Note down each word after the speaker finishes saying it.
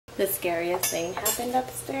The scariest thing happened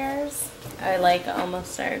upstairs. I like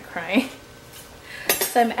almost started crying.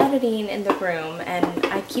 So I'm editing in the room and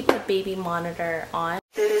I keep the baby monitor on.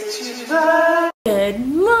 Good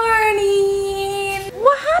morning!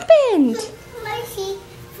 What happened? My sheet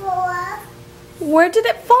fall. Where did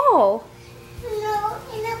it fall? No,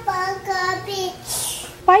 in the garbage.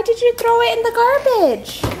 Why did you throw it in the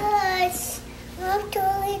garbage? Because I'm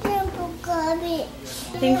throwing it in the garbage.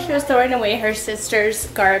 I think she was throwing away her sister's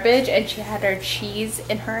garbage and she had her cheese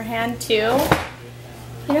in her hand too.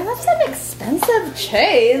 You know, that's an expensive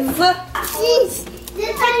cheese. This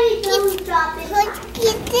time you don't drop it. Look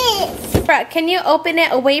at this. Kira, can you open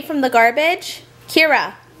it away from the garbage?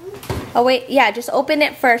 Kira. Oh wait, yeah, just open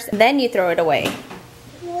it first and then you throw it away.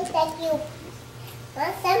 Look at you.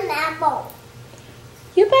 That's an apple.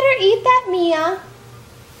 You better eat that, Mia.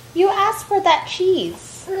 You asked for that cheese.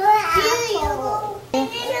 Apple. In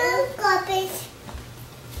the garbage.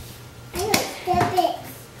 I don't step it.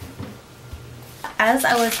 As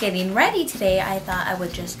I was getting ready today, I thought I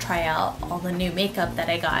would just try out all the new makeup that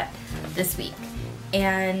I got this week.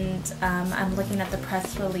 And I'm looking at the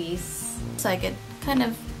press release so I could kind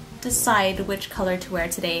of decide which color to wear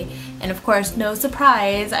today. And of course, no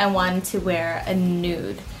surprise, I wanted to wear a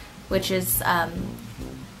nude, which is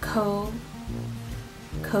coquille?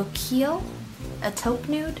 A taupe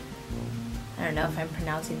nude? I don't know if I'm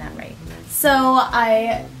pronouncing that right. So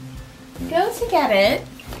I go to get it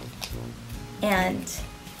and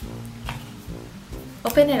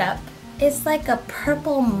open it up. It's like a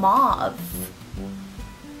purple mauve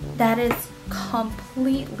that is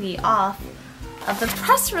completely off of the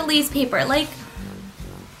press release paper. Like,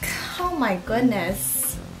 oh my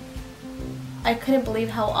goodness. I couldn't believe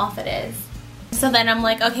how off it is. So then I'm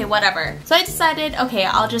like, okay, whatever. So I decided, okay,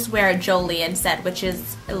 I'll just wear a Jolie instead, which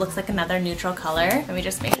is, it looks like another neutral color. Let me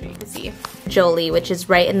just make sure you can see. Jolie, which is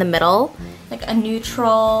right in the middle. Like a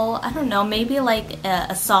neutral, I don't know, maybe like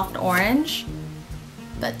a soft orange.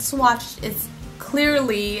 But swatched is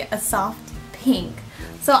clearly a soft pink.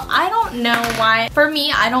 So I don't know why. For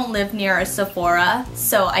me, I don't live near a Sephora,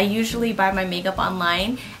 so I usually buy my makeup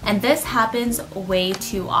online, and this happens way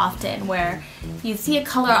too often where you see a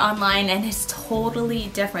color online and it's totally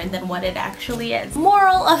different than what it actually is.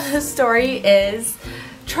 Moral of the story is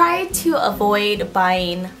try to avoid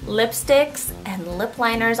buying lipsticks and lip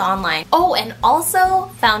liners online. Oh, and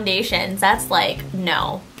also foundations. That's like,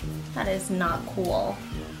 no, that is not cool.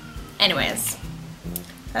 Anyways.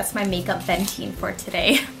 That's my makeup venting for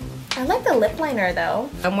today. I like the lip liner though.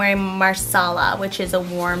 I'm wearing Marsala, which is a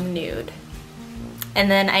warm nude. And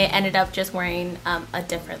then I ended up just wearing a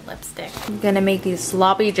different lipstick. I'm gonna make these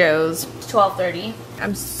sloppy joes. It's 12:30.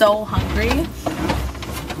 I'm so hungry.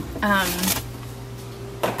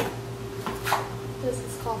 This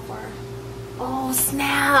is called for. Oh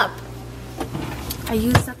snap! I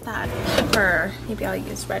used up that pepper. Maybe I'll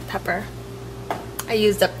use red pepper. I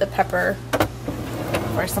used up the pepper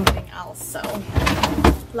or something else, so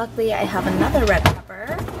luckily I have another red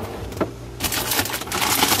pepper.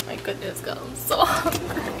 My goodness, girl, I'm so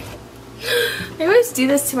hungry. I always do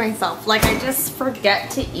this to myself, like I just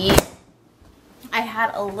forget to eat. I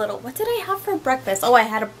had a little, what did I have for breakfast? Oh, I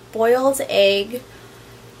had a boiled egg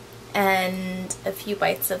and a few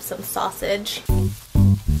bites of some sausage.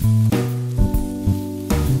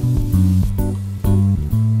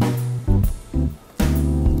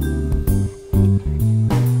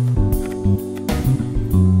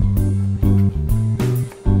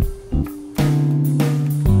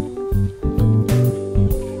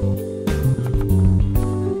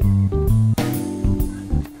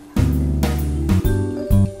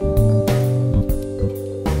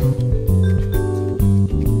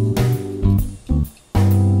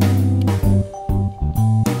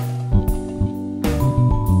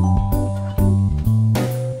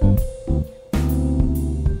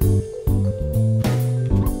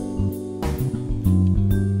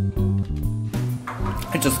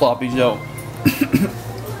 It's a sloppy Joe.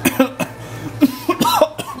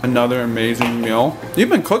 Another amazing meal. You've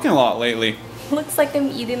been cooking a lot lately. Looks like I'm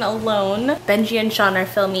eating alone. Benji and Sean are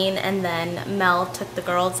filming and then Mel took the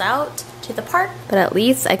girls out to the park. But at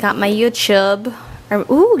least I got my YouTube.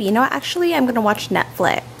 Ooh, you know what? Actually, I'm gonna watch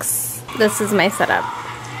Netflix. This is my setup.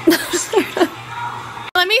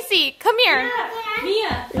 Let me see. Come here.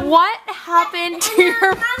 Mia. What happened to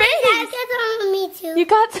your face? Me too. You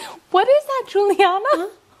got... What is that, Juliana? Huh?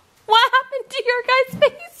 What happened to your guys'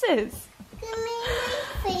 faces? Give me my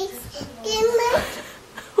face. Give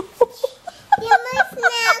my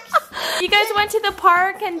snacks. You guys went to the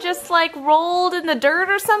park and just like rolled in the dirt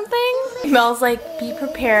or something? Mel's like, be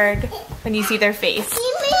prepared when you see their face.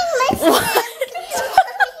 Give me my snacks.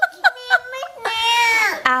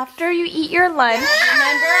 eat your lunch.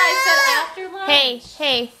 Remember I said after lunch?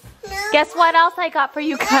 Hey. Guess what else I got for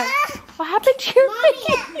you guys? What happened to your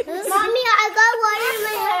face? Mommy, I got water in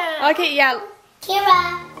my hair. Okay, yeah.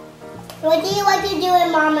 Kira, what do you want to do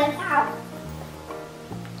in Mama's house?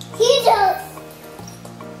 Cheetos.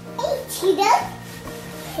 Hey, Cheetos.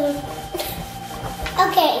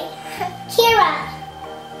 Okay, Kira,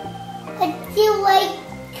 what do you like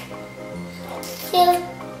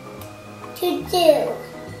to do?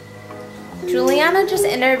 Juliana just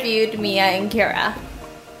interviewed Mia and Kira.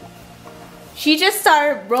 She just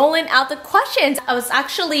started rolling out the questions. I was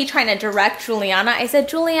actually trying to direct Juliana. I said,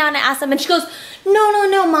 Juliana, ask them. And she goes,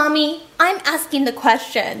 no, Mommy. I'm asking the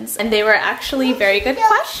questions. And they were actually very good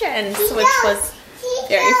questions, which was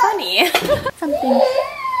very funny. Something.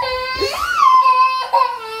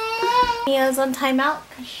 Mia's on timeout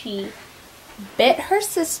because she bit her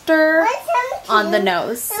sister on the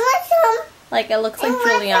nose. Like it looks like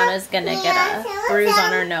Juliana's gonna get a bruise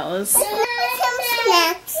on her nose.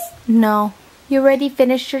 No. You already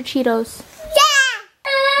finished your Cheetos. Yeah!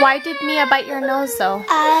 Why did Mia bite your nose though?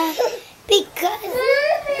 Because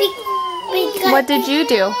What did you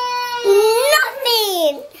do?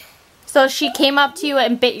 nothing! So she came up to you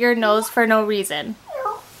and bit your nose for no reason.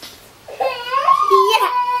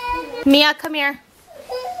 Yeah. Mia, come here.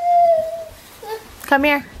 Come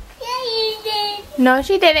here. Yeah, you did. No,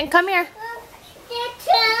 she didn't. Come here.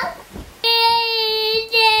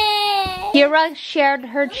 Kira shared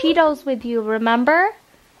her Cheetos with you, remember?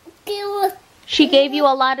 She gave you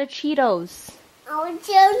a lot of Cheetos. I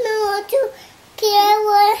don't know to care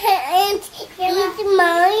and eat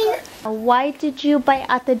mine. Why did you bite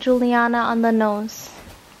at the Juliana on the nose?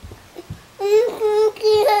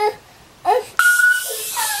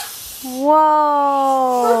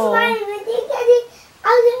 Whoa.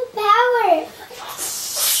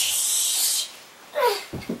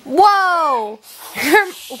 Whoa!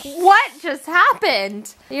 What just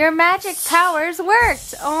happened? Your magic powers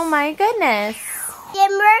worked. Oh my goodness.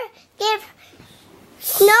 Simmer give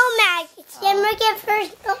snow magic. Simmer give her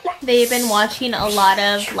snow magic. They've been watching a lot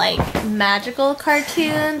of like magical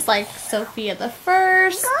cartoons like Sophia the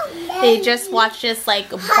First. They just watched this like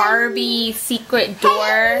Barbie Secret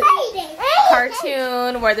Door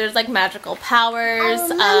cartoon where there's like magical powers.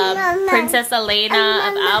 Princess Elena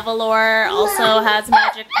of Avalor also has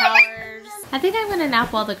magic powers. I think I'm gonna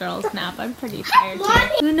nap while the girls nap. I'm pretty tired too.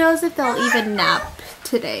 Who knows if they'll even nap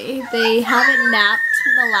today. They haven't napped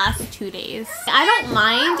the last 2 days. I don't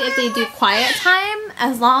mind if they do quiet time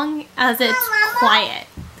as long as it's quiet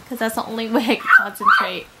because that's the only way I can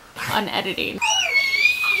concentrate on editing.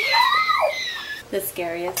 The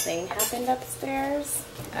scariest thing happened upstairs.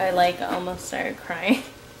 I like almost started crying.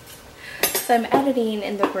 So I'm editing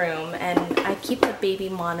in the room and I keep the baby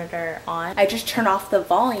monitor on. I just turn off the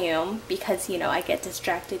volume because, you know, I get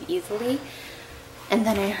distracted easily. And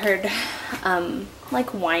then I heard like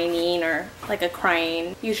whining or like a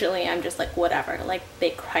crying. Usually I'm just like whatever, like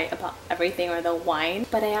they cry about everything or they'll whine.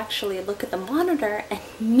 But I actually look at the monitor and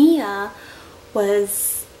Mia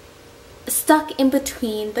was stuck in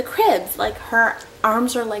between the cribs. Like her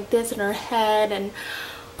arms are like this in her head and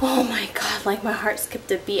oh my god, like my heart skipped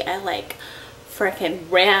a beat. I like freaking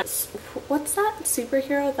ran. What's that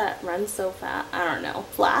superhero that runs so fast? I don't know.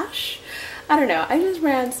 Flash? I don't know. I just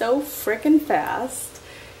ran so freaking fast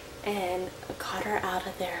and got her out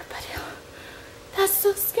of there. But that's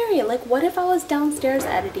so scary. Like what if I was downstairs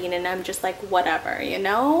editing and I'm just like whatever, you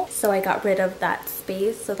know? So I got rid of that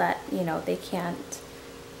space so that, you know, they can't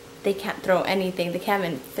throw anything. They can't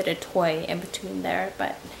even fit a toy in between there.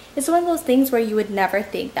 But it's one of those things where you would never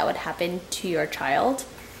think that would happen to your child.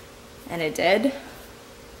 And it did.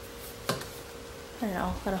 I don't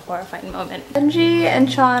know, what a horrifying moment. Benji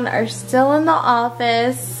and Sean are still in the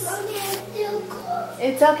office.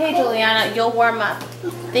 It's okay, Juliana, you'll warm up.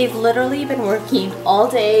 They've literally been working all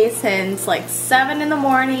day since like 7 in the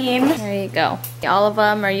morning. There you go. All of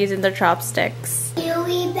them are using their chopsticks.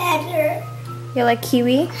 Kiwi better. You like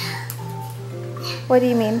kiwi? What do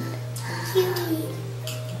you mean? Kiwi.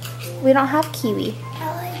 We don't have kiwi.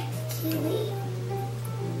 I like kiwi.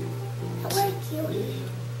 I like kiwi.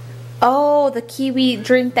 Oh, the kiwi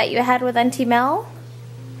drink that you had with Auntie Mel?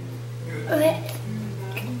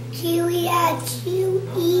 Kiwi as you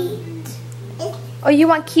eat. Oh, you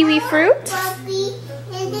want kiwi fruit? Bubbly,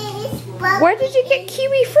 and then it's bubbly. Where did you get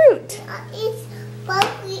kiwi fruit? It's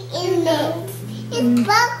bubbly in it. It's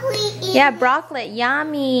bubbly in Yeah, broccoli.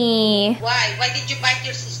 Yummy. Why? Why did you bite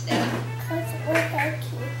your sister? Because we're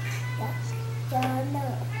cute.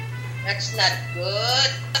 That's not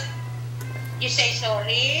good. You say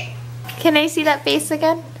sorry? Can I see that face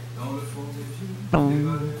again?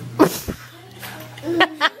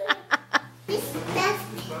 This stuff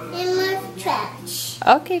in my trash.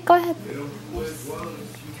 Okay, go ahead.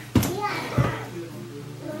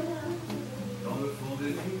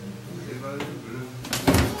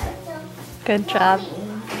 Good job.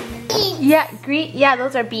 Yeah, green. Yeah,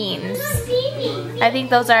 those are beans. I think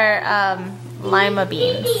those are lima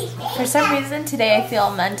beans. For some reason today I feel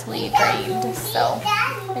mentally drained, so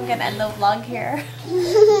I'm gonna end the vlog here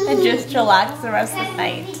and just relax the rest of the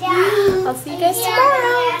night. I'll see you guys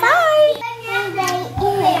tomorrow. Bye.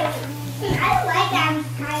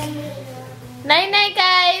 Night night,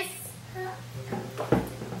 guys.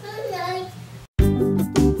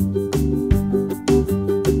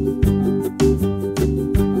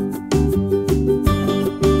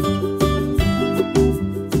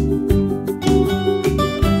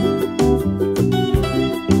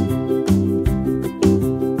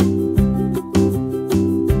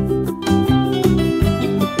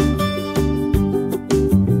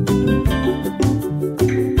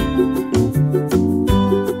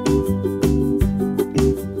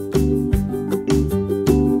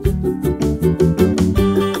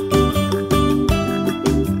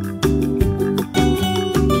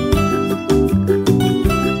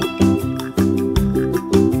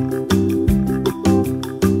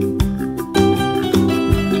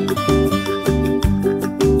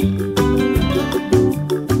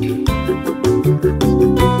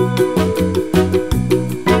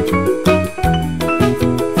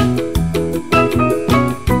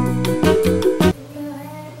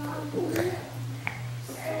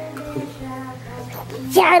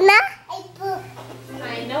 Yana?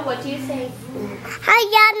 I know. What do you say? Hi,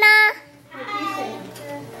 Yana.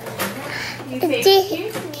 You say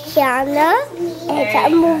excuse me. Yana is a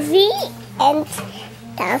movie and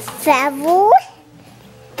the travel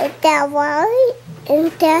and the world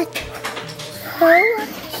and the whole.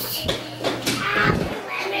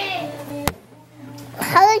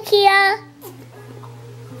 Hello, Kia.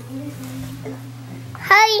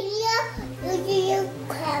 Hi. You do your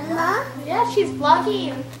camera? Yeah, she's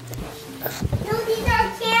vlogging. No, these are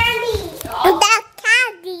candies. The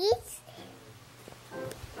candies.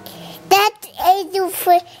 That is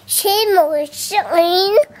for Shimmer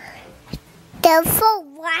Shine. The for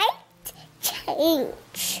white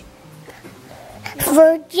change.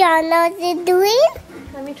 For Jana the doing.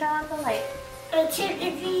 Let me turn on the light.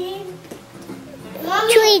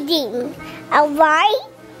 Trading. A white.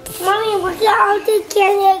 Mommy, look at all the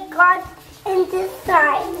candy I got in this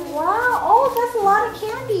side. Wow. Oh, that's a lot of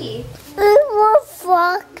candy. It will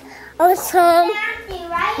fuck or some.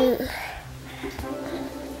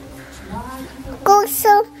 Go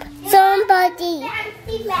somebody.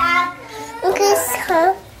 Okay,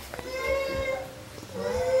 some.